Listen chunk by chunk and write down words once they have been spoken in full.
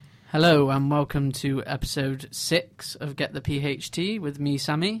Hello and welcome to episode 6 of Get the PhD with me,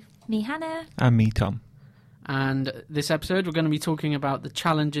 Sammy. Me, Hannah. And me, Tom. And this episode we're going to be talking about the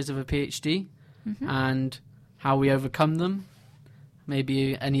challenges of a PhD and how we overcome them.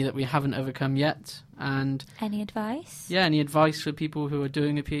 Maybe any that we haven't overcome yet. And any advice? Yeah, any advice for people who are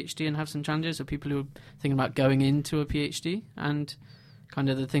doing a PhD and have some challenges, or people who are thinking about going into a PhD, and kind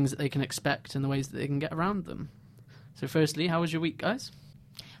of the things that they can expect and the ways that they can get around them. So firstly, how was your week, guys?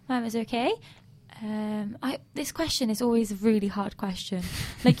 Mine was okay. This question is always a really hard question.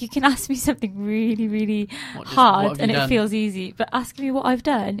 Like, you can ask me something really, really hard and it feels easy. But asking me what I've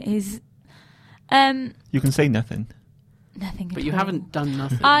done is... you can say nothing. Nothing at all. But you haven't done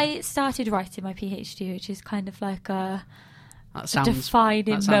nothing. I started writing my PhD, which is kind of like a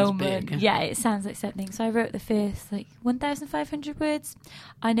defining moment. Big. Yeah, it sounds like something. So I wrote the first 1,500 words.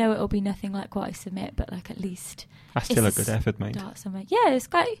 I know it'll be nothing like what I submit, but at least that's still a good effort, mate. Somewhere. Yeah, it's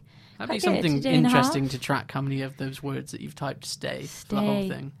quite. That'd be something interesting to track. How many of those words that you've typed stay for the whole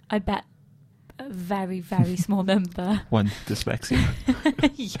thing? I bet a very, very small number. One, dyslexia.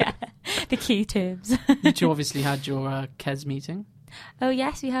 Yeah, the key terms. You two obviously had your KES meeting. Oh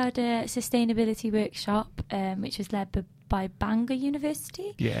yes, we had a sustainability workshop, which was led by Bangor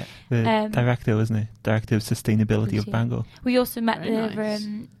University. Yeah, the director, wasn't it? Director of Sustainability of Bangor. We also met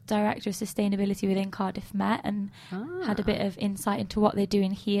the Director of Sustainability within Cardiff Met and had a bit of insight into what they're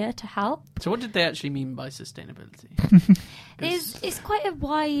doing here to help. So what did they actually mean by sustainability? It's quite a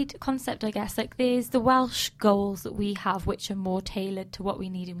wide concept, I guess. There's the Welsh goals that we have, which are more tailored to what we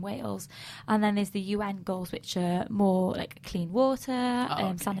need in Wales. And then there's the UN goals, which are more like clean water,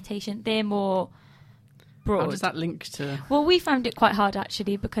 sanitation. They're more broad. How does that link to... Well, we found it quite hard,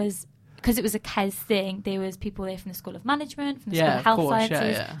 actually, because it was a KES thing. There was people there from the School of Management, from the School of Health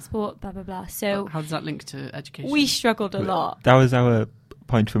Sciences, Sport, blah, blah, blah. So how does that link to education? We struggled a lot. That was our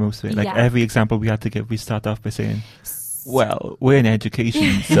point for most of it. Every example we had to give, we start off by saying, well, we're in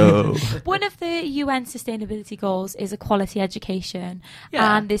education, so... One of the UN sustainability goals is a quality education.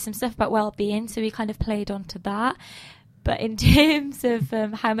 Yeah. And there's some stuff about well-being, so we kind of played onto that. But in terms of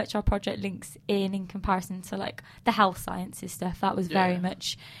how much our project links in comparison to the health sciences stuff, that was very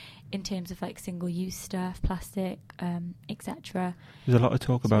much in terms of single-use stuff, plastic, etc. There's a lot of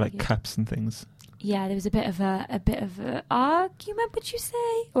talk about cups and things. Yeah, there was a bit of a argument, would you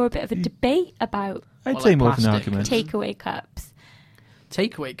say, or a bit of a debate about. I'd say more of an argument. Takeaway cups.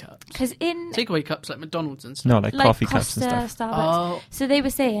 Takeaway cups? Because takeaway cups like McDonald's and stuff? No, like coffee cups and stuff. Starbucks. Oh. So they were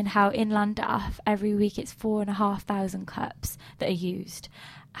saying how in Llandaff, every week it's 4,500 cups that are used.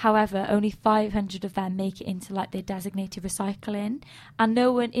 However, only 500 of them make it into their designated recycling, and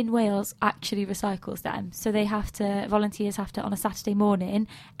no one in Wales actually recycles them. So volunteers have to, on a Saturday morning,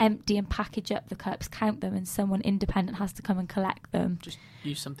 empty and package up the cups, count them, and someone independent has to come and collect them. Just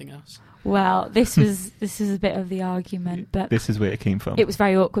use something else. Well, this is a bit of the argument, but this is where it came from. It was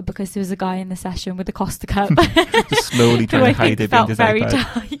very awkward because there was a guy in the session with a Costa cup, just slowly trying to hide it behind his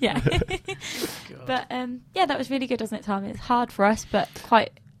iPad. Yeah, but that was really good, wasn't it, Tom? It's hard for us, but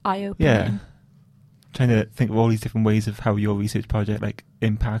quite eye-opening. Yeah, trying to think of all these different ways of how your research project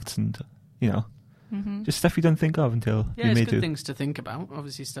impacts and just stuff you don't think of until you may do. Yeah, it's good things to think about.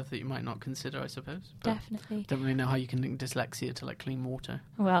 Obviously stuff that you might not consider, I suppose. But definitely. Don't really know how you can link dyslexia to clean water.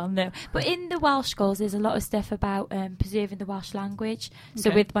 Well, no. But in the Welsh goals, there's a lot of stuff about preserving the Welsh language.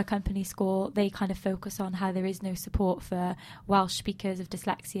 So with my company school, they kind of focus on how there is no support for Welsh speakers of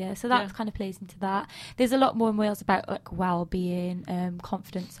dyslexia. So that kind of plays into that. There's a lot more in Wales about well-being,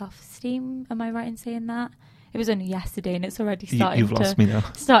 confidence, self-esteem. Am I right in saying that? It was only yesterday and it's already starting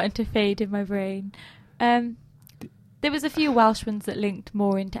to fade in my brain. There was a few Welsh ones that linked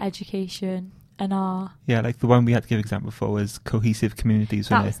more into education and our... Yeah, the one we had to give example for was cohesive communities.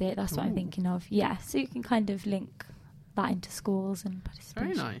 That was it, that's what I'm thinking of. Yeah, so you can kind of link that into schools and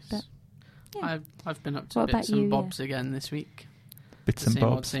participation. Very nice. But, yeah. I've been up to bits and bobs again this week. Bits and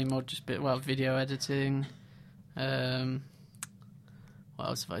bobs? Same old, just video editing. What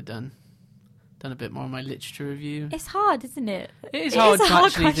else have I done? Done a bit more on my literature review. It's hard, isn't it? It is hard to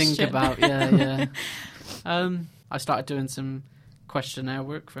actually think about. Yeah. I started doing some questionnaire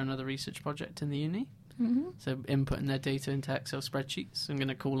work for another research project in the uni. Mm-hmm. So inputting their data into Excel spreadsheets. I'm going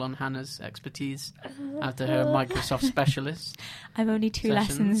to call on Hannah's expertise after her Microsoft specialist. I'm only two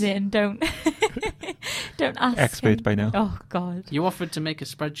lessons in. Don't ask. Expert him. By now. Oh God! You offered to make a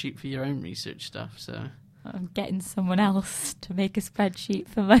spreadsheet for your own research stuff, so. I'm getting someone else to make a spreadsheet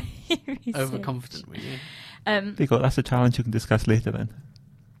for my research. Overconfident, were you? That's a challenge you can discuss later then.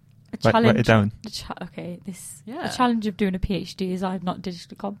 Write it down. The challenge of doing a PhD is I'm not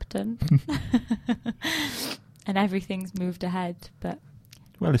digitally competent. And everything's moved ahead, but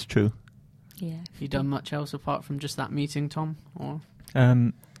well, it's true. Yeah. You done much else apart from just that meeting, Tom? Or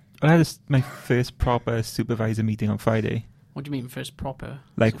I had my first proper supervisor meeting on Friday. what do you mean first proper?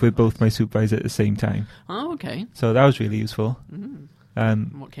 Like with both my supervisors at the same time. Oh, okay. So that was really useful.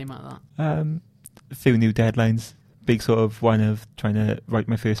 What came out of that? A few new deadlines. Big sort of one of trying to write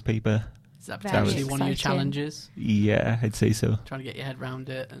my first paper. Is that Very potentially one of your exciting. challenges? Yeah, I'd say so. Trying to get your head around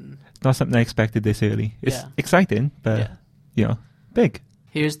it. And Not something I expected this early. It's Yeah. exciting, but, Yeah. you know, big.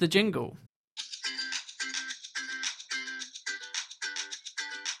 Here's the jingle.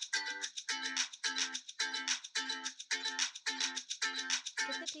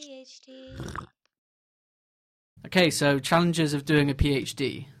 Get the PhD. Okay, so challenges of doing a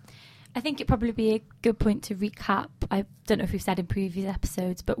PhD. I think it'd probably be a good point to recap. I don't know if we've said in previous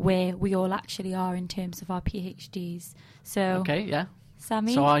episodes, but where we all actually are in terms of our PhDs. So, Okay, yeah.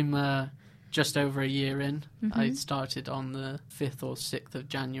 Sammy? So I'm just over a year in. Mhm. I started on the 5th or 6th of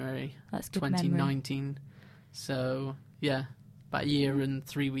January That's good memory. 2019. So, yeah, about a year and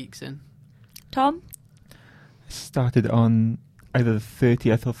 3 weeks in. Tom? Started on either the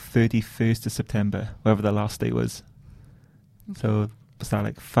 30th or 31st of September, wherever the last day was. So, was that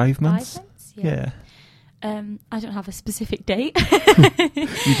like 5 months? 5 months? Yeah. I don't have a specific date.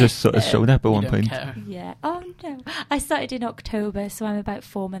 You just sort of showed up at You one don't point. care. Yeah. Oh, no. I started in October, so I'm about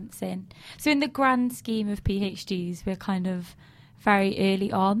 4 months in. So in the grand scheme of PhDs, we're kind of very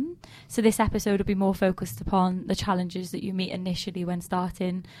early on. So this episode will be more focused upon the challenges that you meet initially when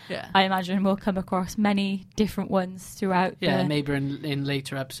starting. Yeah. I imagine we'll come across many different ones throughout. Yeah, the... maybe in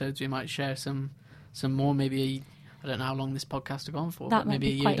later episodes we might share some more, maybe, I don't know how long this podcast has gone for, That but might maybe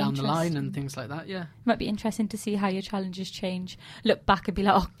be a year quite down the line and interesting. things like that, yeah. Might be interesting to see how your challenges change. Look back and be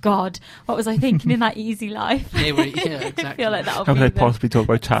like, oh God, what was I thinking in that easy life? Yeah, exactly. I feel like that'll How be could I the- possibly talk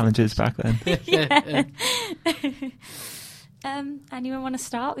about challenges back then? Yeah. Anyone want to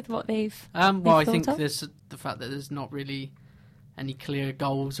start with what they've Well, I thought think of? there's the fact that there's not really any clear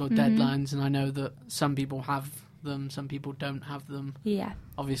goals or Mhm. deadlines, and I know that some people have them, some people don't have them. Yeah.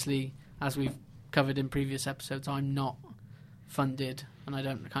 Obviously, as we've covered in previous episodes, I'm not funded, and I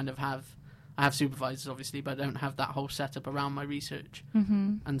don't kind of have... I have supervisors, obviously, but I don't have that whole setup around my research.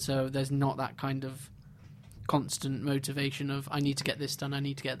 Mm-hmm. And so there's not that kind of constant motivation of, I need to get this done, I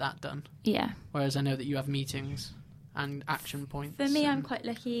need to get that done. Yeah. Whereas I know that you have meetings and action points. For me, I'm and- quite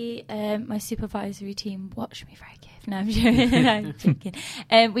lucky. My supervisory team watch me very carefully. No, I'm joking. I'm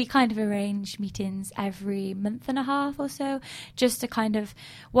joking. We kind of arrange meetings every month and a half or so, just to kind of,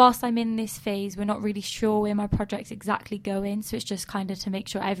 whilst I'm in this phase, we're not really sure where my project's exactly going. So it's just kind of to make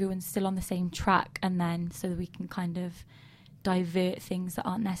sure everyone's still on the same track, and then so that we can kind of divert things that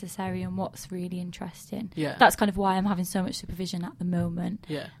aren't necessary and what's really interesting. Yeah. That's kind of why I'm having so much supervision at the moment.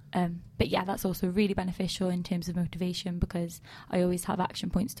 Yeah. But yeah, that's also really beneficial in terms of motivation, because I always have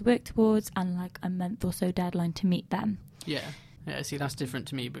action points to work towards and like a month or so deadline to meet them. Yeah. Yeah, see, that's different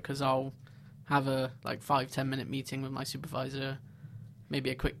to me, because I'll have a 5-10 minute meeting with my supervisor,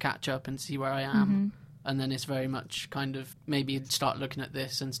 maybe a quick catch up and see where I am. Mm-hmm. And then it's very much kind of maybe start looking at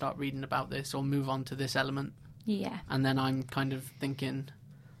this and start reading about this, or move on to this element. Yeah. And then I'm kind of thinking,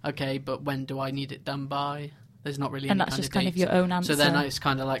 okay, but when do I need it done by? There's not really And any that's just of kind of date. your own answer. So then it's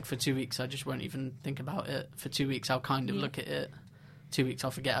kind of like for 2 weeks I just won't even think about it. For 2 weeks I'll kind of Yeah. look at it. 2 weeks I'll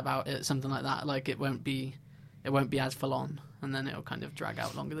forget about it, something like that. Like it won't be as full on, and then it'll kind of drag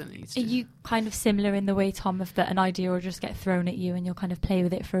out longer than it needs Are to. you kind of similar in the way, Tom, of that an idea will just get thrown at you and you'll kind of play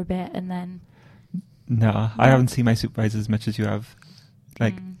with it for a bit and then... No, I haven't seen my supervisor as much as you have.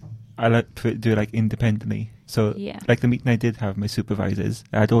 Like, Mm. I like to do it like independently. So, Yeah. like the meeting I did have with my supervisors,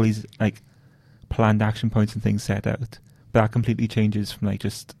 I had all these like planned action points and things set out. But that completely changes from like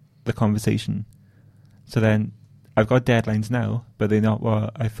just the conversation. So then I've got deadlines now, but they're not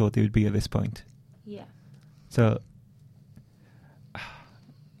what I thought they would be at this point. Yeah. So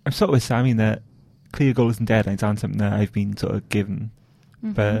I'm sort of with Sammy in that clear goals and deadlines aren't something that I've been sort of given.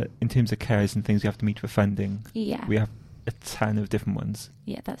 Mm-hmm. But in terms of cares and things we have to meet for funding, Yeah. we have a ton of different ones.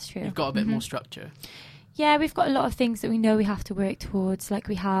 Yeah, that's true. You've got a bit Mhm. more structure. Yeah, we've got a lot of things that we know we have to work towards. Like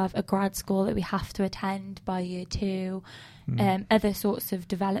we have a grad school that we have to attend by year 2. Other sorts of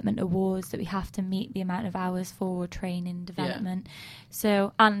development awards that we have to meet the amount of hours for training development.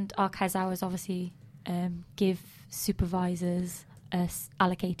 So, and our CAS hours obviously give supervisors a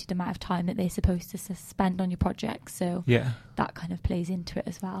allocated amount of time that they're supposed to spend on your project. So Yeah. that kind of plays into it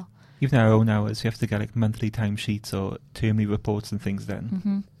as well. Even our own hours, we have to get like monthly timesheets or termly reports and things then.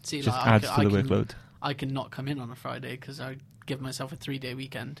 Mm-hmm. See, Just like, adds to the workload. I can not come in on a Friday because I give myself a 3-day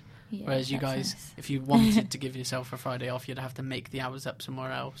weekend. Yeah, Whereas you that's guys, nice. if you wanted to give yourself a Friday off, you'd have to make the hours up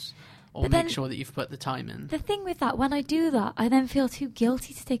somewhere else. or make sure that you've put the time in. The thing with that, when I do that, I then feel too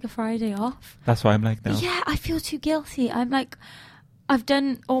guilty to take a Friday off. That's what I'm like now. Yeah, I feel too guilty. I'm like, I've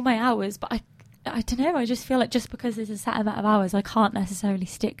done all my hours, but I don't know, I just feel like just because there's a set amount of hours, I can't necessarily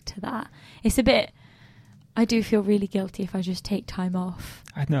stick to that. It's a bit... I do feel really guilty if I just take time off.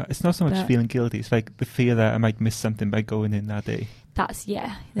 I know, it's not so much feeling guilty, it's like the fear that I might miss something by going in that day. That's,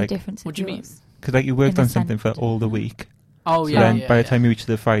 the difference. What do you mean? Because like you worked on something for all the week. Oh, so yeah. Then by the time you reach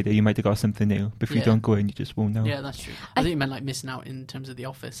the Friday, you might have got something new. But if you don't go in, you just won't know. Yeah, that's true. I think you meant like missing out in terms of the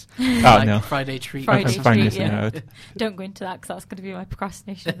office. Oh, no. Friday treat. Friday I'm fine treat, missing out. Don't go into that because that's going to be my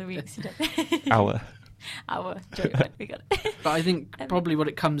procrastination of the week. So Hour. We got it. But I think probably what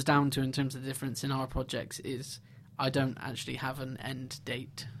it comes down to in terms of the difference in our projects is I don't actually have an end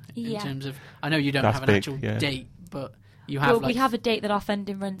date in terms of... I know you don't have an actual date, but you have... Well, we have a date that our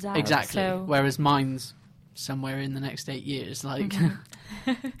funding runs out. Exactly. So. Whereas mine's somewhere in the next 8 years. Like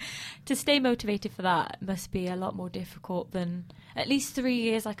to stay motivated for that must be a lot more difficult than... At least 3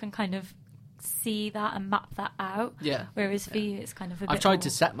 years I can kind of see that and map that out. Yeah. Whereas for you it's kind of a bit I've tried more... to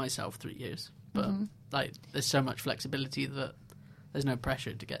set myself 3 years, but like there's so much flexibility that there's no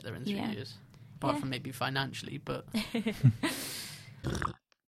pressure to get there in 3 years. Apart from maybe financially, but...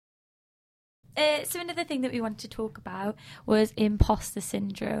 So another thing that we wanted to talk about was imposter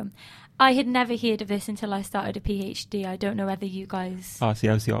syndrome. I had never heard of this until I started a PhD. I don't know whether you guys... Oh, see,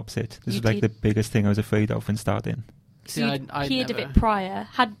 I was the opposite. This is like the biggest thing I was afraid of when starting. So you'd heard of it prior?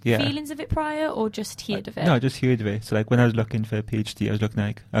 Had feelings of it prior or just heard of it? No, just heard of it. So like when I was looking for a PhD, I was looking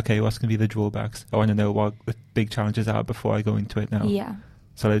like, okay, what's going to be the drawbacks? I want to know what the big challenges are before I go into it now. Yeah.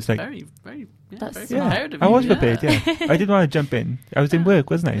 So I was like... Very prepared of you. I was prepared, I didn't want to jump in. I was in work,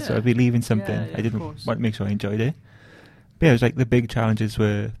 wasn't I? So I'd be leaving something. I didn't want to make sure I enjoyed it. But it was like the big challenges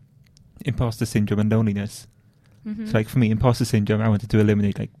were imposter syndrome and loneliness. So like for me, imposter syndrome, I wanted to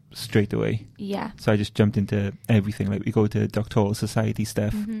eliminate like straight away. Yeah. So I just jumped into everything. Like we go to doctoral society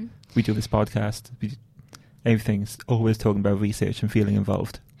stuff. We do this podcast. Everything's always talking about research and feeling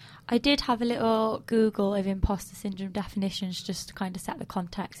involved. I did have a little Google of imposter syndrome definitions just to kind of set the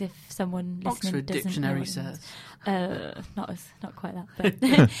context if someone listening Oxford doesn't Dictionary know says. Not quite that.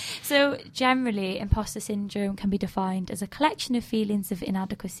 But so generally, imposter syndrome can be defined as a collection of feelings of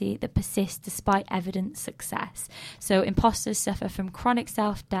inadequacy that persist despite evident success. So imposters suffer from chronic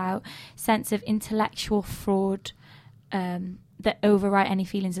self-doubt, sense of intellectual fraud that overwrite any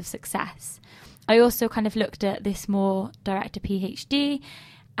feelings of success. I also kind of looked at this more direct to PhD,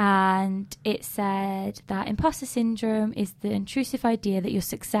 and it said that imposter syndrome is the intrusive idea that your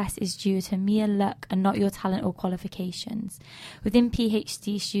success is due to mere luck and not your talent or qualifications. Within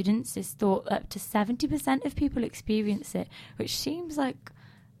PhD students, it's thought up to 70% of people experience it, which seems like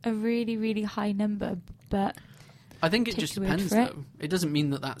a really, really high number, but... I think it just depends, though. It doesn't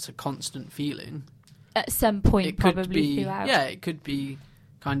mean that that's a constant feeling. At some point, probably throughout. Yeah, it could be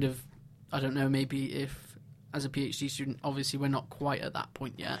kind of, I don't know, maybe if... As a PhD student, obviously we're not quite at that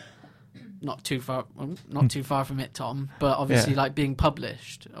point yet. Not too far from it, Tom. But obviously, like being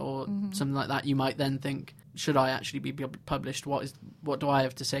published or something like that, you might then think, should I actually be published? What do I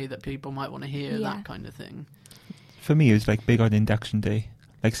have to say that people might want to hear? That kind of thing. For me, it was like big on induction day,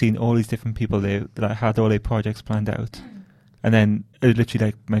 like seeing all these different people there that had all their projects planned out, and then it was literally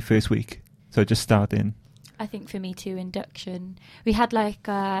like my first week, so just starting. I think for me too, induction. We had like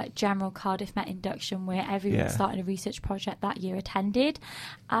a general Cardiff Met induction where everyone starting a research project that year attended.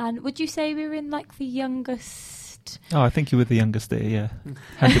 And would you say we were in like the youngest? Oh, I think you were the youngest there, yeah.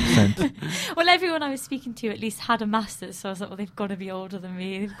 100%. Well, everyone I was speaking to at least had a master's, so I was like, well, they've got to be older than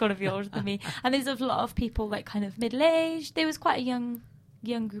me. And there's a lot of people like kind of middle-aged. There was quite a young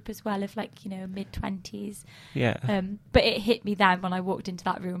group as well of like, mid-20s. Yeah. But it hit me then when I walked into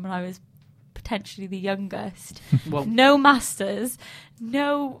that room and I was potentially the youngest. Well, no masters,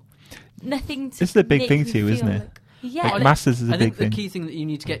 nothing to... This is a big thing to you, isn't it? Like masters is a big thing. I think the key thing that you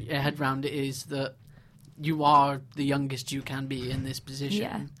need to get your head around it is that you are the youngest you can be in this position.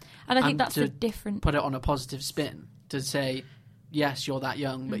 Yeah. And I think that's a different... Put it on a positive spin to say, yes, you're that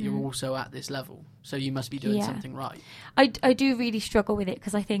young, but you're also at this level, so you must be doing something right. I do really struggle with it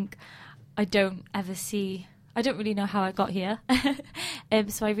because I think I don't really know how I got here.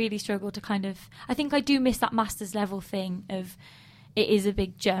 So I really struggle to kind of... I think I do miss that master's level thing of it is a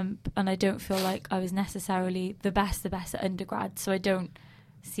big jump and I don't feel like I was necessarily the best at undergrad, so I don't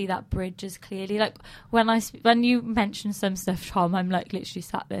see that bridge as clearly. Like when you mention some stuff, Tom, I'm like literally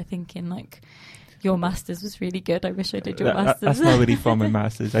sat there thinking like, your master's was really good. I wish I did your master's. That's not really from my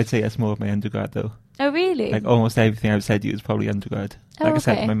master's. I'd say that's more of my undergrad though. Oh really? Like almost everything I've said to you is probably undergrad. Like I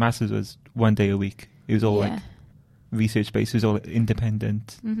said, my master's was 1 day a week. It was all like research based. It was all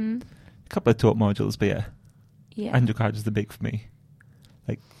independent. couple of taught modules, but undergrad is the big for me.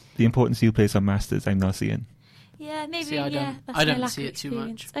 Like, the importance you place on masters, I'm not seeing. Yeah, maybe. See, I don't see it too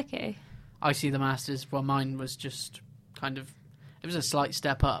much. Okay. I see the masters. Well, mine was just kind of. It was a slight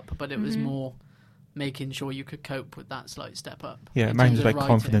step up, but it was more making sure you could cope with that slight step up. Yeah, mine was like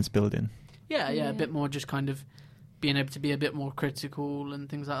confidence building. Yeah, a bit more just kind of being able to be a bit more critical and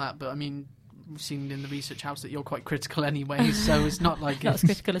things like that. But I mean, we've seen in the research house that you're quite critical anyway, so it's not like not as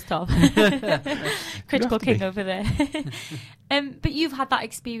critical as Tom. Critical king over there. But you've had that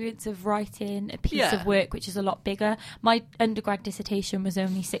experience of writing a piece of work which is a lot bigger. My undergrad dissertation was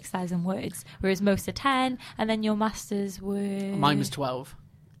only 6,000 words, whereas most are 10, and then your masters were... Mine was 12.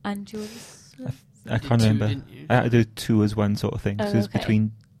 And yours? I can't remember. I had to do 2 as one sort of thing. So it was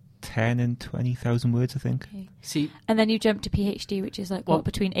between 10 and 20,000 words, I think. Okay. See, and then you jump to PhD, which is like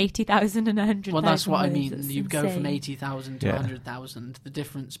between 80,000 and 100,000. Well, that's what words. I mean. That's you insane. go from 80,000 to 100,000. The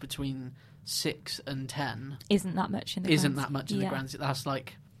difference between 6 and 10 isn't that much in the grand. That's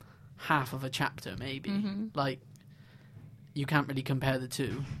like half of a chapter, maybe. Like, you can't really compare the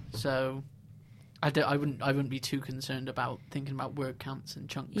two. So I wouldn't be too concerned about thinking about word counts and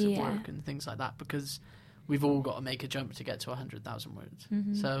chunks of work and things like that, because we've all got to make a jump to get to 100,000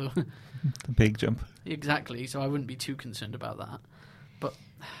 words. So a big jump. Exactly. So I wouldn't be too concerned about that. But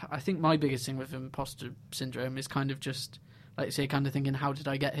I think my biggest thing with imposter syndrome is kind of just, like you say, kind of thinking, how did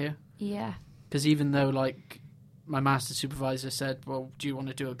I get here? Yeah. Because even though, like, my master's supervisor said, well, do you want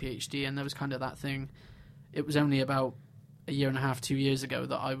to do a PhD? And there was kind of that thing. It was only about a year and a half, 2 years ago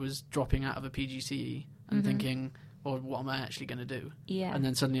that I was dropping out of a PGCE and thinking, well, what am I actually going to do? Yeah. And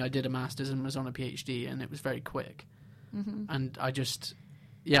then suddenly I did a master's and was on a PhD, and it was very quick. And I just,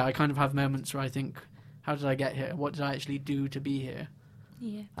 I kind of have moments where I think, how did I get here? What did I actually do to be here?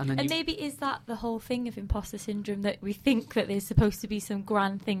 Yeah. And maybe is that the whole thing of imposter syndrome, that we think that there's supposed to be some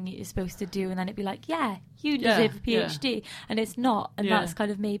grand thing that you're supposed to do, and then it'd be like, you deserve a PhD, and it's not. And that's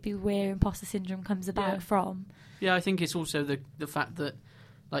kind of maybe where imposter syndrome comes about from. Yeah, I think it's also the fact that,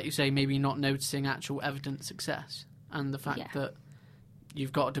 like you say, maybe not noticing actual evident success, and the fact that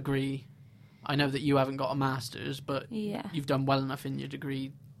you've got a degree. I know that you haven't got a master's, but you've done well enough in your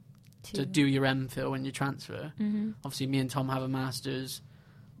degree to do your MPhil and your transfer. Obviously, me and Tom have a master's.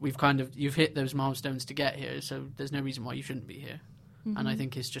 You've hit those milestones to get here, so there's no reason why you shouldn't be here. And I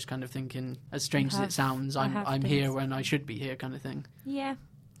think it's just kind of thinking, as strange as it sounds, I'm here when I should be here, kind of thing. Yeah.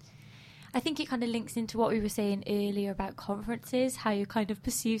 I think it kind of links into what we were saying earlier about conferences, how you kind of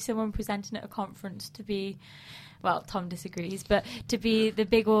perceive someone presenting at a conference to be, well, Tom disagrees, but to be the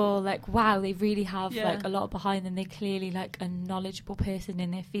big old, like, wow, they really have like a lot behind them. They're clearly like a knowledgeable person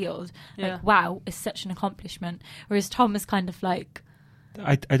in their field. Like, wow, it's such an accomplishment. Whereas Tom is kind of like,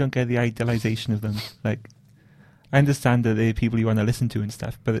 I don't get the idealization of them. Like, I understand that they're people you want to listen to and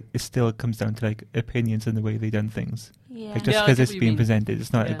stuff, but it still comes down to like opinions and the way they've done things. Yeah. Like, just because it's being presented,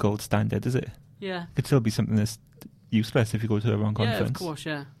 it's not a gold standard, is it? Yeah. It could still be something that's useless if you go to the wrong conference. Yeah, of course,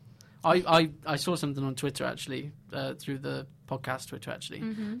 yeah. I saw something on Twitter, actually, through the podcast Twitter, actually.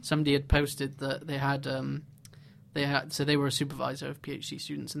 Somebody had posted that they were a supervisor of PhD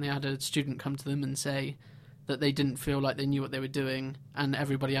students, and they had a student come to them and say that they didn't feel like they knew what they were doing, and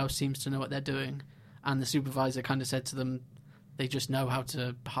everybody else seems to know what they're doing. And the supervisor kind of said to them, they just know how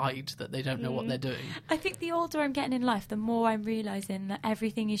to hide that they don't know what they're doing. I think the older I'm getting in life, the more I'm realising that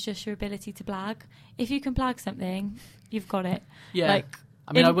everything is just your ability to blag. If you can blag something, you've got it. Yeah. Like,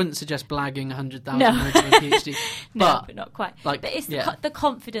 I mean, I wouldn't suggest blagging 100,000 words of a PhD. But not quite. Like, but it's the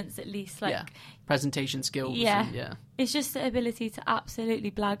confidence, at least. Like, presentation skills. Yeah. And, it's just the ability to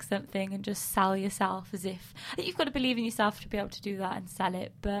absolutely blag something and just sell yourself as if... I think you've got to believe in yourself to be able to do that and sell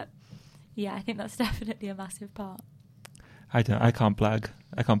it. But, yeah, I think that's definitely a massive part. I can't blag.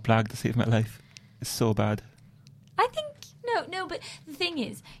 I can't blag to save my life. It's so bad. I think... No, but the thing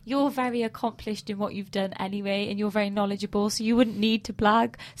is, you're very accomplished in what you've done anyway, and you're very knowledgeable, so you wouldn't need to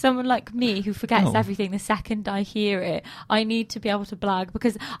blag. Someone like me, who forgets everything the second I hear it, I need to be able to blag,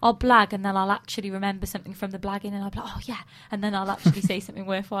 because I'll blag and then I'll actually remember something from the blagging, and I'll be like, oh yeah, and then I'll actually say something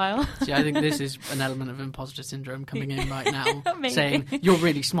worthwhile. See, I think this is an element of imposter syndrome coming in right now, saying, you're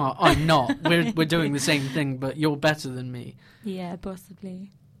really smart, I'm not. We're doing the same thing, but you're better than me. Yeah,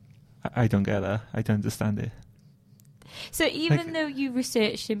 possibly. I don't get that. I don't understand it. So even though you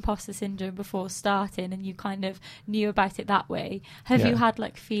researched imposter syndrome before starting and you kind of knew about it that way, have you had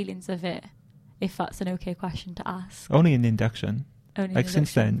like feelings of it, if that's an okay question to ask? Only in induction.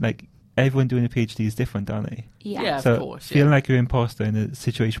 Since then, like, everyone doing a PhD is different, aren't they? Yeah, of course. Feeling like you're an imposter in a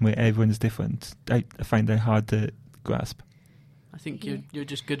situation where everyone is different, I find that hard to grasp. I think you're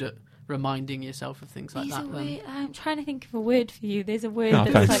just good at reminding yourself of things like that. Then. I'm trying to think of a word for you. There's a word Oh,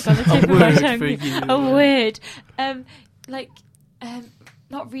 that's thanks. like on the tip of my tongue. For you, A word.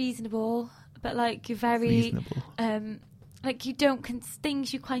 Not reasonable, but like you're very reasonable. like you don't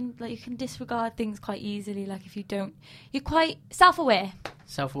things you you can disregard things quite easily. Like if you don't, you're quite self-aware,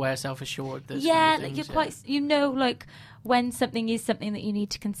 self-assured. Those yeah, kind of like things, you're quite, like when something is something that you need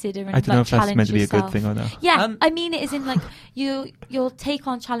to consider and I don't know if challenge that's meant to be yourself. a good thing or not. Yeah, I mean it is in like you'll take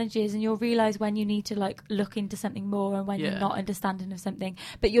on challenges and you'll realise when you need to like look into something more and when you're not understanding of something.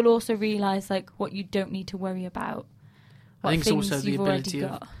 But you'll also realise like what you don't need to worry about. I think it's also the ability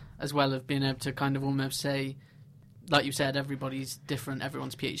of, as well, of being able to kind of almost say, like you said, everybody's different.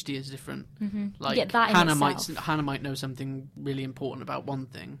 Everyone's PhD is different. Mm-hmm. Like Hannah might know something really important about one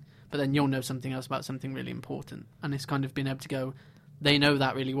thing, but then you'll know something else about something really important. And it's kind of being able to go, they know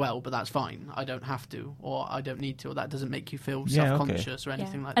that really well, but that's fine. I don't have to, or I don't need to, or that doesn't make you feel self-conscious or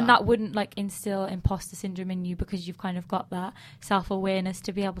anything like that. And that wouldn't like instill imposter syndrome in you because you've kind of got that self-awareness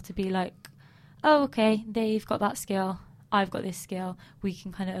to be able to be like, oh, okay, they've got that skill. I've got this skill. We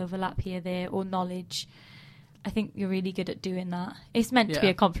can kind of overlap here, there, or knowledge. I think you're really good at doing that. It's meant to be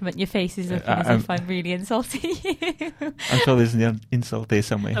a compliment. Your face is looking as if I'm really insulting you. I'm sure there's an insult there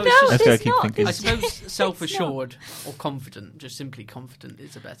somewhere. No, That's there's what I keep not. thinking. I suppose self-assured or confident, just simply confident,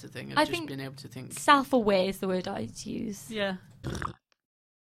 is a better thing. I just think being able to think. Self-aware is the word I'd use. Yeah.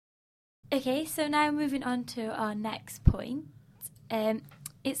 Okay, so now moving on to our next point.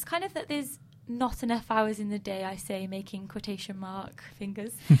 It's kind of that there's not enough hours in the day, I say, making quotation mark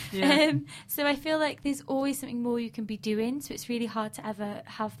fingers. So I feel like there's always something more you can be doing, so it's really hard to ever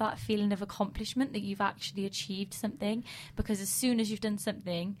have that feeling of accomplishment that you've actually achieved something, because as soon as you've done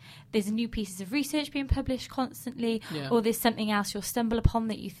something, there's new pieces of research being published constantly, or there's something else you'll stumble upon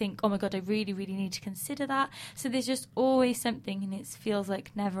that you think, oh my god, I really, really need to consider that. So there's just always something, and it feels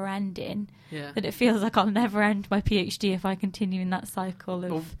like never ending. That it feels like I'll never end my PhD if I continue in that cycle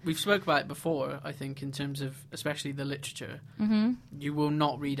of... Well, we've spoke about it before, I think, in terms of especially the literature. Mm-hmm. You will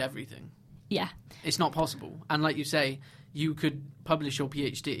not read everything. Yeah. It's not possible. And like you say, you could publish your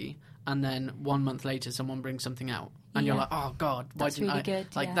PhD and then 1 month later someone brings something out and you're like, oh god, why that's didn't really I?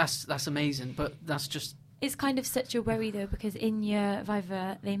 Good, like that's amazing, but that's just... It's kind of such a worry though, because in your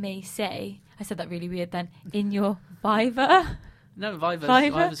Viva they may say, I said that really weird then, in your Viva? No,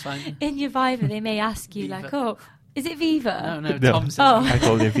 Viva's fine. In your Viva they may ask you Viva. like, oh, is it Viva? No, Tom said I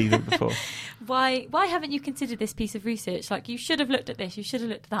called it Viva before. Why haven't you considered this piece of research? Like, you should have looked at this, you should have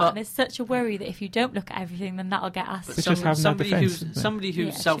looked at that. But, and there's such a worry that if you don't look at everything, then that'll get asked. But somebody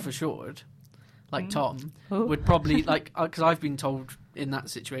who's self-assured, like Tom, would probably, like, because I've been told in that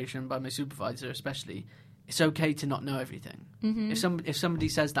situation by my supervisor especially, it's okay to not know everything. Mm-hmm. If somebody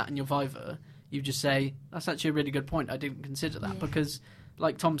says that in your Viva, you just say, that's actually a really good point, I didn't consider that, because...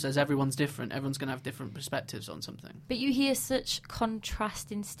 Like Tom says, everyone's different. Everyone's going to have different perspectives on something. But you hear such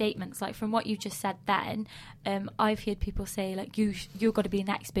contrasting statements. Like from what you just said then, I've heard people say, like, you've got to be an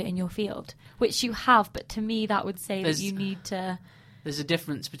expert in your field, which you have. But to me, that would say that you need to... There's a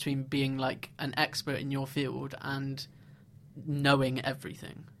difference between being, like, an expert in your field and knowing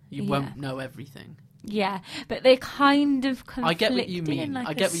everything. You won't know everything. Yeah, but they kind of conflict I get what you mean. in like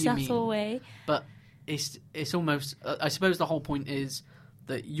I get a what you subtle mean. way. But it's almost... I suppose the whole point is...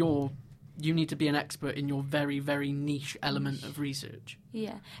 that you need to be an expert in your very, very niche element of research.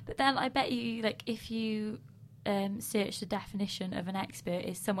 Yeah, but then I bet you, like, if you search the definition of an expert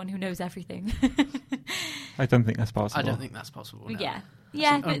is someone who knows everything. I don't think that's possible. I don't think that's possible. No.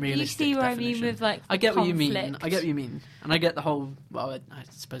 Yeah, but you see where definition. I mean with, like, I get conflict. what you mean. And I get the whole... Well, I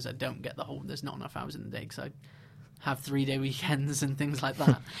suppose I don't get the whole... There's not enough hours in the day because I have 3-day weekends and things like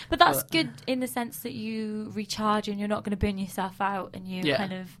that. But that's good in the sense that you recharge and you're not going to burn yourself out, and you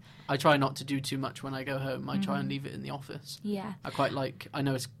kind of... I try not to do too much when I go home. I try and leave it in the office. Yeah. I quite like... I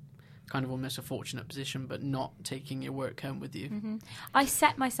know it's kind of almost a fortunate position, but not taking your work home with you. Mm-hmm. I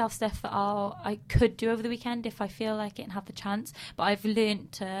set myself stuff that I could do over the weekend if I feel like it and have the chance, but I've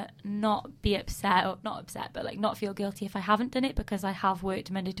learned to not be upset, or not upset, but like not feel guilty if I haven't done it, because I have worked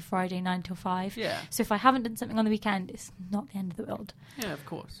Monday to Friday 9 till 5. Yeah. So if I haven't done something on the weekend, it's not the end of the world. Yeah, of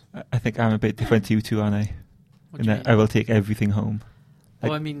course. I think I'm a bit different to you two, aren't I? In that I will take everything home.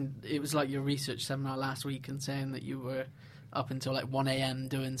 Well, I mean, it was like your research seminar last week and saying that you were up until like 1 a.m.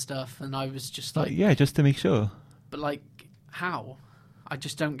 doing stuff, and I was just like... yeah, just to make sure. But like, how? I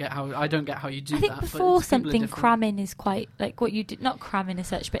just don't get how... I don't get how you do that. I think before something, cramming is quite... Like, what you did... Not cramming as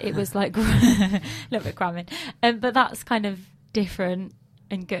such, but it was like... a little bit cramming. But that's kind of different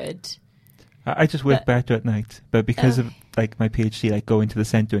and good. I just work better at night. But because of, like, my PhD, like, going to the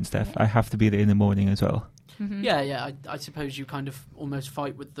centre and stuff, I have to be there in the morning as well. I suppose you kind of almost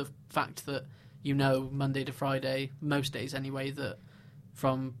fight with the fact that Monday to Friday, most days anyway, that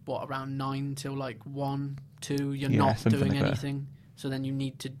from around 9 till like 1, 2, you're not doing anything. So then you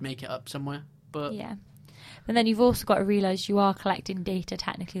need to make it up somewhere. But yeah. And then you've also got to realise you are collecting data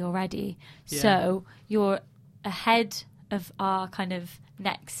technically already. Yeah. So you're ahead of our kind of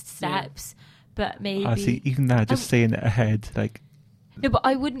next steps, but maybe... I see, even that, just saying it ahead, like... No, but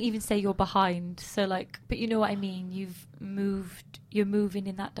I wouldn't even say you're behind. So, like, but you know what I mean? You're moving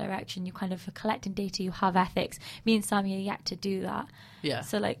in that direction. You kind of are collecting data, you have ethics. Me and Sammy are yet to do that. Yeah.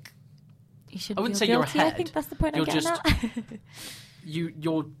 So, like, you shouldn't I wouldn't feel say guilty. you're ahead. I think that's the point I'm getting at.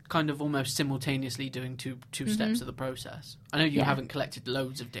 You're kind of almost simultaneously doing two steps of the process. I know you haven't collected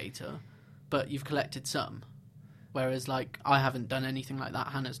loads of data, but you've collected some. Whereas, like, I haven't done anything like that.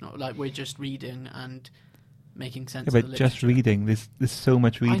 Hannah's not. Like, we're just reading and making sense of the literature. But just reading, there's so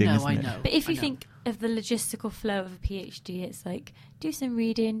much reading, isn't it? I know. But if you think of the logistical flow of a PhD, it's like, do some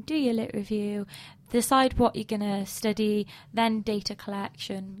reading, do your lit review, decide what you're going to study, then data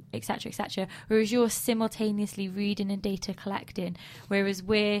collection, etc., etc. Whereas you're simultaneously reading and data collecting, whereas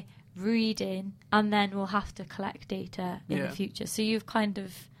we're reading and then we'll have to collect data in the future. So you've kind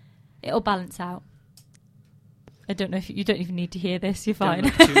of... It'll balance out. I don't know if you don't even need to hear this. You're fine.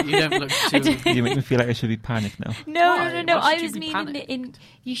 You don't look too... You make me feel like I should be panicked now. No. I was meaning that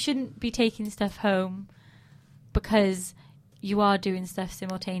you shouldn't be taking stuff home because you are doing stuff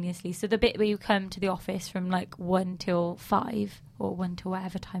simultaneously. So the bit where you come to the office from like 1 till 5 or 1 till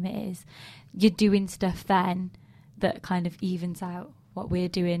whatever time it is, you're doing stuff then that kind of evens out what we're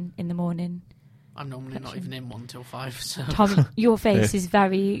doing in the morning. I'm normally not even in 1 till 5. So. Tom, your face is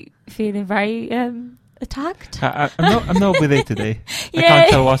feeling very attacked. I'm not with it today. I can't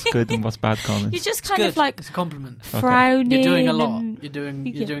tell what's good and what's bad comments. You're just kind of like... It's a compliment. Frowning. You're doing a lot. You're doing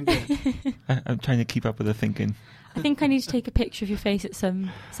good. I'm trying to keep up with the thinking. I think I need to take a picture of your face at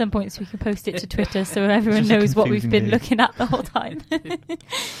some point so we can post it to Twitter so everyone knows what we've been looking at the whole time.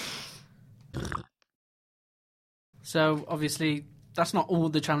 So, obviously, that's not all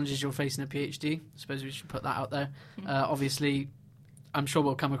the challenges you're facing a PhD. I suppose we should put that out there. Obviously... I'm sure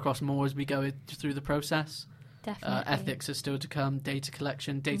we'll come across more as we go through the process. Definitely. Ethics are still to come, data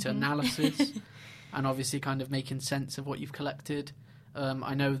collection, data analysis, and obviously kind of making sense of what you've collected.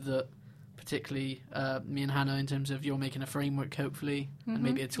 I know that particularly me and Hannah, in terms of you're making a framework, hopefully, and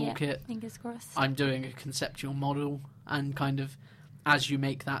maybe a toolkit. Yeah, fingers crossed. I'm doing a conceptual model, and kind of as you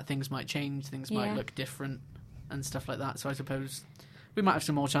make that, things might change, things might look different, and stuff like that. So I suppose... We might have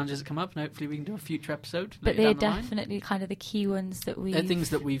some more challenges that come up, and hopefully we can do a future episode. But they're definitely kind of the key ones that they're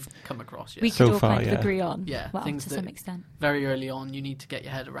things that we've come across. We could all kind of agree on. Yeah, well, things to that some extent. Very early on, you need to get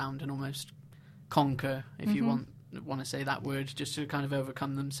your head around and almost conquer, if you want to say that word, just to kind of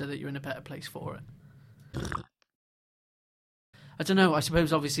overcome them so that you're in a better place for it. I don't know. I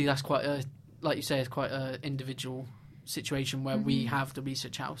suppose obviously that's quite a, like you say, it's quite an individual situation where we have the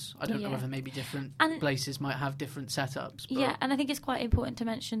research house. I don't know whether maybe different places might have different setups. But yeah, and I think it's quite important to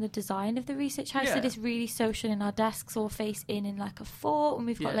mention the design of the research house. That it's really social, and our desks all face in like a fort, and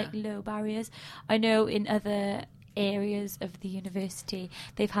we've got like low barriers. I know in other areas of the university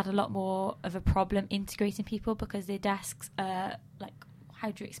they've had a lot more of a problem integrating people because their desks are like, how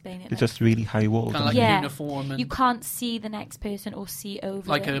do you explain it? They're just really high walls. Kind of like uniform. And you can't see the next person or see over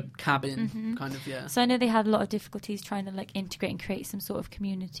like them. a cabin, kind of, So I know they had a lot of difficulties trying to like integrate and create some sort of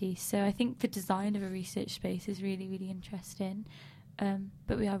community. So I think the design of a research space is really, really interesting.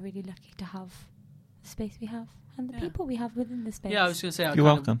 But we are really lucky to have the space we have and the people we have within the space. Yeah, I was going to say... You're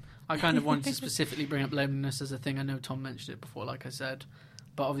welcome. I kind of wanted to specifically bring up loneliness as a thing. I know Tom mentioned it before, like I said.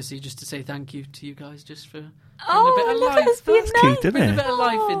 But obviously, just to say thank you to you guys just for bringing a bit of life. Bring a bit of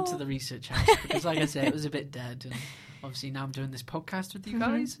life into the research house. Because like I say, it was a bit dead. And obviously now I'm doing this podcast with you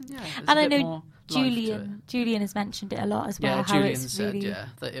guys. And and I know Julian has mentioned it a lot as well. Yeah, how Julian it's said, really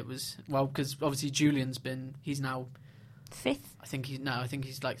that it was... Well, because obviously Julian's he's now... 5th? I think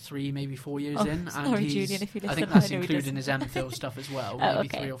he's like 3, maybe 4 years in. Sorry, and Julian, if you listen. I think that's including his MPhil stuff as well, maybe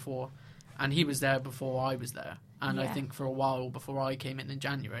 3 or 4. And he was there before I was there. And I think for a while before I came in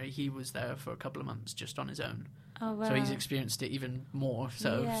January, he was there for a couple of months just on his own. Oh, wow. So he's experienced it even more.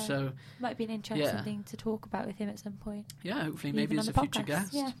 So might be an interesting thing to talk about with him at some point. Yeah, hopefully maybe as a future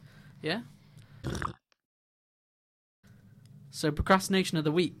guest. Yeah. So procrastination of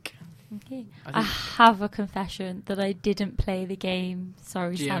the week. Okay. I have a confession that I didn't play the game.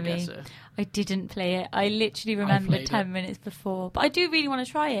 Sorry, Sammy. I didn't play it. I literally remembered 10 minutes before. But I do really want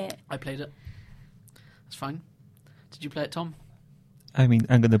to try it. I played it. That's fine. Did you play it, Tom? I mean,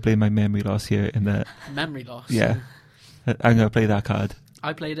 I'm going to blame my memory loss here in that... Memory loss? Yeah. I'm going to play that card.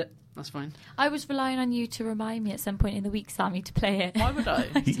 I played it. That's fine. I was relying on you to remind me at some point in the week, Sammy, to play it. Why would I?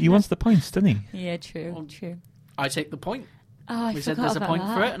 He wants the points, doesn't he? Yeah, true. True. I take the point. Oh, I we forgot said there's a about point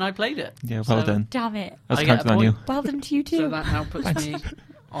that. for it, and I played it. Yeah, well done. Damn it. I was I get counting a on you. point. Well done to you too. So that now puts me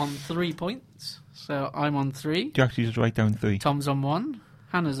on 3 points. So I'm on 3. Do you actually just write down 3? Tom's on 1.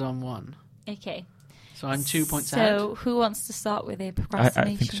 Hannah's on 1. Okay. So I'm 2 points ahead. So who wants to start with a I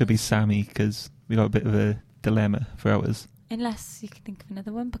procrastination? think it should be Sammy, because we got a bit of a dilemma for ours. Unless you can think of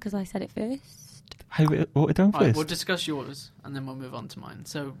another one, because I said it first. I wrote it down Right, first. we'll discuss yours, and then we'll move on to mine.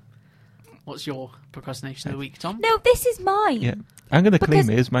 So, what's your procrastination of the week, Tom? No, this is mine. Yeah, I'm going to claim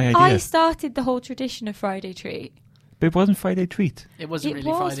it as my idea. I started the whole tradition of Friday treat. But it wasn't Friday treat. It wasn't really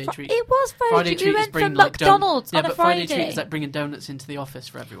Friday treat. It was Friday treat. We went from McDonald's on a but Friday. Friday treat is like bringing donuts into the office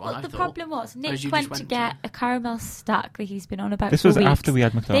for everyone. Well, I the thought. problem was Nick Whereas you went just to went get a caramel stack that he's been on about This for was weeks. after we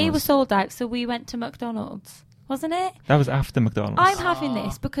had McDonald's. They were sold out, so we went to McDonald's. Wasn't it? That was after McDonald's. I'm having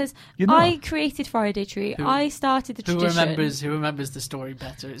this because You're not. I created Friday treat. I started the tradition. Who remembers the story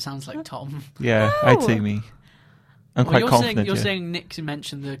better? It sounds like Tom. Yeah, No. I'd say me. I'm quite confident. You're saying Nick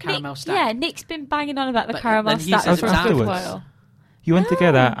mentioned the caramel stack. Yeah, Nick's been banging on about the But caramel then he stack says for it's a good afterwards. while. You went to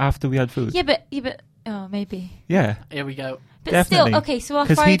get that after we had food. Yeah, but oh, maybe. Yeah, Here we go. But definitely. still, okay. So our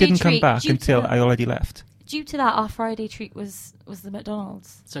because Friday he didn't treat, come back due to until that- I already left. Due to that, our Friday treat was the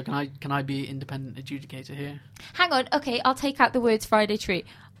McDonald's. So can I be independent adjudicator here? Hang on, okay, I'll take out the words Friday treat.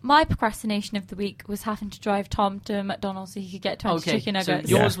 My procrastination of the week was having to drive Tom to McDonald's so he could get 20 chicken nuggets.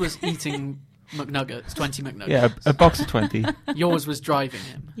 So yours was eating McNuggets, 20 McNuggets. Yeah, a box of 20. Yours was driving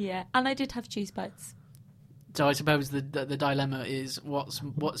him. Yeah, and I did have cheese bites. So I suppose the dilemma is what's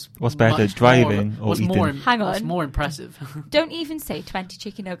better, much driving or what's eating? more, Hang on. What's more impressive? Don't even say 20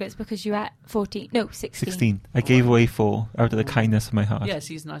 chicken nuggets because you ate 14. No, 16. 16. I gave away 4 out of the kindness of my heart. Yes,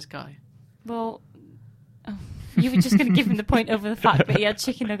 he's a nice guy. Well, you were just going to give him the point over the fact that he had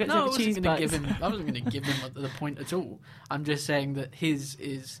chicken nuggets No, over cheese bites. I wasn't going to give him the point at all. I'm just saying that his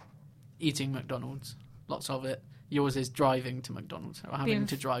is eating McDonald's, lots of it. Yours is driving to McDonald's or having Being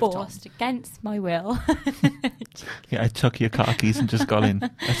to drive forced Tom. against my will. Yeah, I took your car keys and just got in.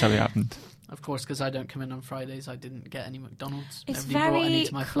 That's how it happened. Of course, because I don't come in on Fridays, I didn't get any McDonald's. It's Nobody brought any very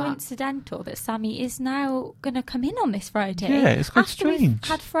to my flat. coincidental that Sammy is now going to come in on this Friday. Yeah, it's quite After we've strange.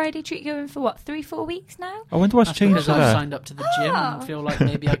 had Friday treat going for what, 3-4 weeks now? I wonder what's That's changed because for I've that. signed up to the gym Oh. and feel like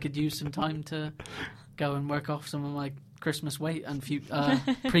maybe I could use some time to go and work off some of my Christmas weight and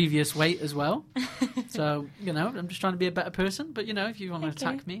previous weight as well. So, I'm just trying to be a better person. But, if you want to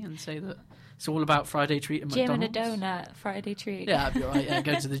attack me and say that it's all about Friday treat and Gym McDonald's. and a donut, Friday treat. Yeah, that'd be all right. Yeah,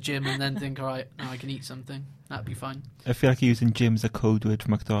 go to the gym and then think, all right, now I can eat something. That'd be fine. I feel like you're using gym as a code word for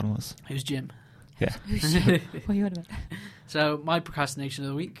McDonald's. Who's Jim? Yeah. What are you on about? So my procrastination of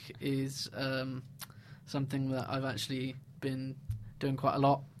the week is something that I've actually been doing quite a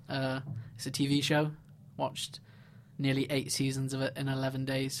lot. It's a TV show. Watched nearly 8 seasons of it in 11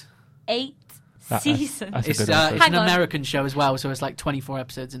 days. 8 seasons. That's a It's good answer. an Hang on. American show as well, so it's like 24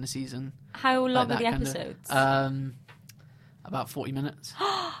 episodes in a season. How long Like are the that kinda. episodes? About 40 minutes.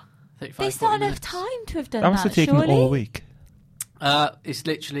 35, There's 40 not enough minutes. time to have done That must have taken surely? all week. It's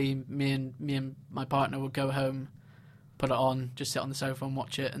literally me and my partner will go home, put it on, just sit on the sofa and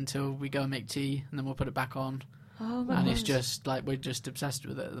watch it until we go and make tea, and then we'll put it back on. Oh my And God. it's just like we're just obsessed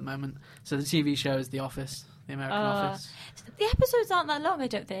with it at the moment. So the TV show is The Office, the American Office. The episodes aren't that long, I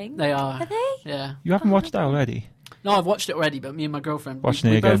don't think. They are. Are they? Yeah. You haven't watched that already? No, I've watched it already, but me and my girlfriend, Watching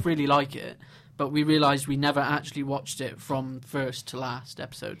we it again. both really like it. But we realised we never actually watched it from first to last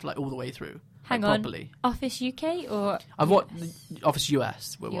episode, like all the way through. Hang like, on. properly. Office UK or I've watched Office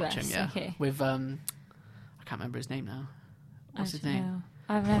US. We're US, watching, yeah, okay. with I can't remember his name now. What's his name? know.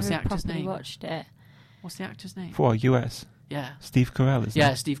 I've What's the never actor's properly name? watched it. What's the actor's name? For US. Yeah, Steve Carell, isn't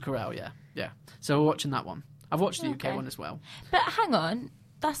yeah, it? Steve Carell. Yeah. So we're watching that one. I've watched the Okay. UK one as well. But hang on,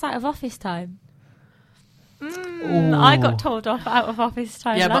 that's out of office time. Ooh. I got told off out of office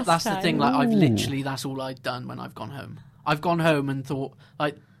time. Yeah, but last that's time. the thing. Like, I've Ooh. literally, that's all I've done when I've gone home. I've gone home and thought,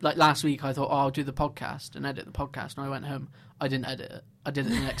 like last week, I thought, oh, I'll do the podcast and edit the podcast. And I went home. I didn't edit it. I did it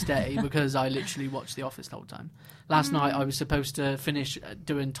the next day because I literally watched The Office the whole time. Last night, I was supposed to finish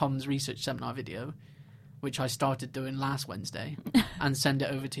doing Tom's research seminar video, which I started doing last Wednesday, and send it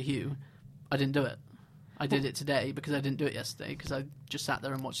over to Hugh. I didn't do it. I did it today because I didn't do it yesterday because I just sat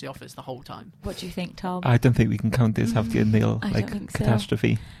there and watched The Office the whole time. What do you think, Tom? I don't think we can count this Have to Nail I don't think so.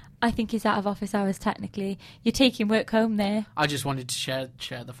 catastrophe. I think he's out of office hours technically. You're taking work home there. I just wanted to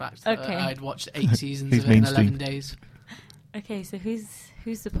share the fact that Okay. I'd watched 8 seasons He's of it in mainstream. 11 days. Okay, so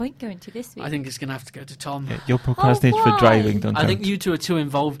who's the point going to this week? I think it's going to have to go to Tom. Yeah, your procrastination Oh, for driving why? don't I count. think you two are too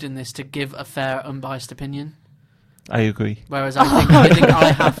involved in this to give a fair, unbiased opinion. I agree. Whereas I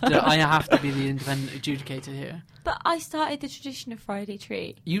have to be the independent adjudicator here. But I started the tradition of Friday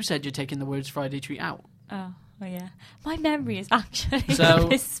treat. You said you're taking the words Friday treat out. Oh yeah. My memory is actually So,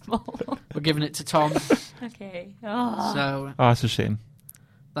 this small. We're giving it to Tom. Okay. So that's a shame.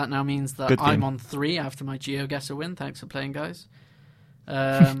 That now means that Good I'm game. on 3 after my GeoGuessr win. Thanks for playing, guys.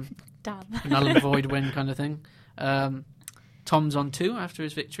 Damn. Null and void win kind of thing. Tom's on 2 after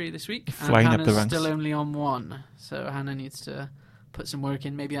his victory this week. Flying and up the Hannah's ranks. still only on 1. So Hannah needs to put some work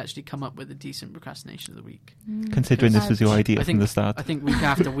in, maybe actually come up with a decent procrastination of the week. Considering this was your idea I think, from the start. I think week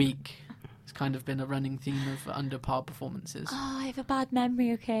after week, it's kind of been a running theme of under par performances. I have a bad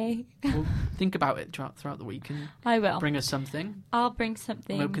memory, okay? Well, think about it throughout the week and I will. bring us something. I'll bring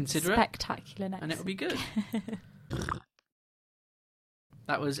something We'll consider spectacular next. And it'll be good.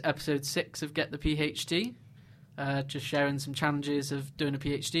 That was episode 6 of Get the PhD. Just sharing some challenges of doing a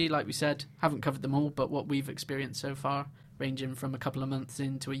PhD. Like we said, haven't covered them all, but what we've experienced so far, ranging from a couple of months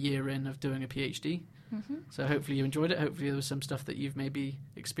in to a year in of doing a PhD. Mm-hmm. So hopefully you enjoyed it. Hopefully there was some stuff that you've maybe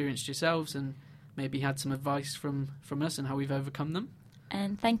experienced yourselves and maybe had some advice from us and how we've overcome them.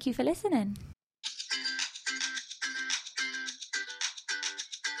 And thank you for listening.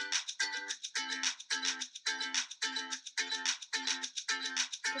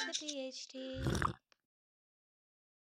 Get the PhD.